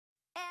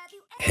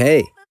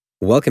Hey,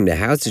 welcome to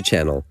HOWZA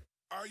channel.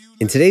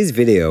 In today's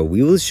video,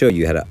 we will show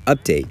you how to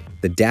update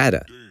the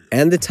data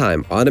and the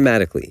time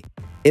automatically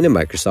in a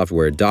Microsoft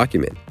Word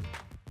document.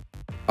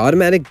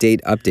 Automatic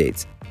date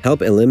updates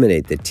help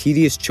eliminate the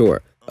tedious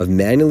chore of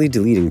manually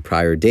deleting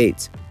prior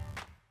dates.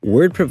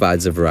 Word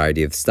provides a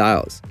variety of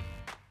styles.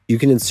 You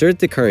can insert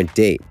the current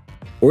date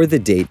or the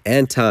date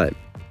and time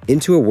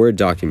into a Word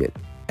document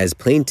as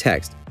plain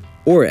text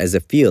or as a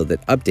field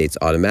that updates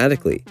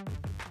automatically.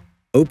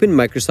 Open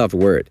Microsoft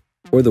Word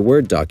or the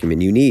Word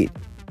document you need.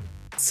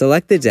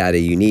 Select the data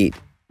you need.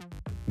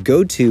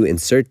 Go to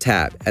Insert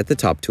tab at the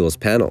top Tools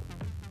panel.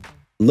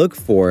 Look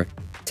for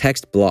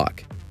Text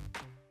Block.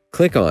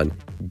 Click on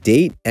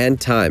Date and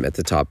Time at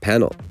the top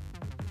panel.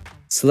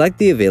 Select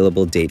the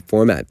available date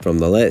format from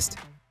the list.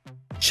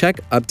 Check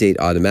Update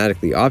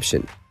Automatically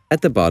option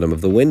at the bottom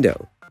of the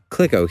window.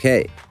 Click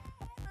OK.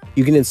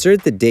 You can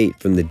insert the date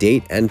from the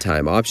Date and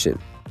Time option.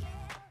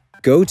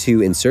 Go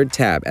to Insert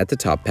tab at the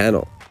top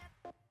panel.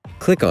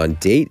 Click on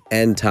Date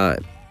and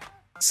Time.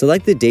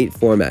 Select the date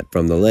format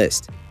from the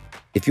list.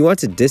 If you want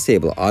to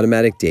disable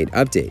Automatic Date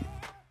Update,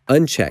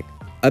 uncheck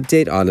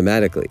Update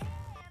Automatically.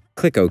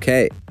 Click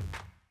OK.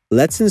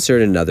 Let's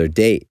insert another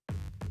date.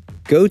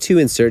 Go to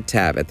Insert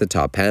tab at the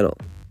top panel.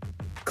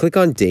 Click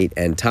on Date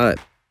and Time.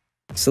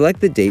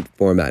 Select the date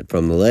format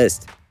from the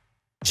list.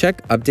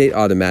 Check Update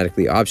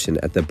Automatically option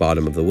at the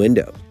bottom of the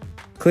window.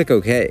 Click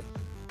OK.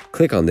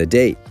 Click on the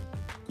date.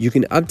 You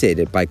can update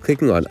it by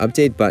clicking on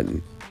Update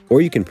button,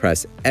 or you can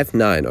press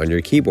F9 on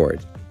your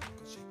keyboard.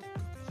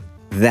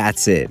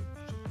 That's it.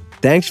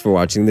 Thanks for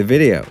watching the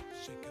video.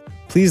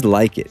 Please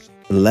like it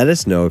and let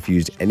us know if you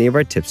used any of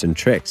our tips and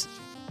tricks.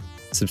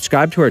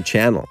 Subscribe to our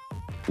channel.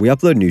 We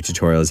upload new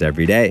tutorials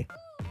every day.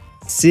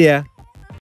 See ya!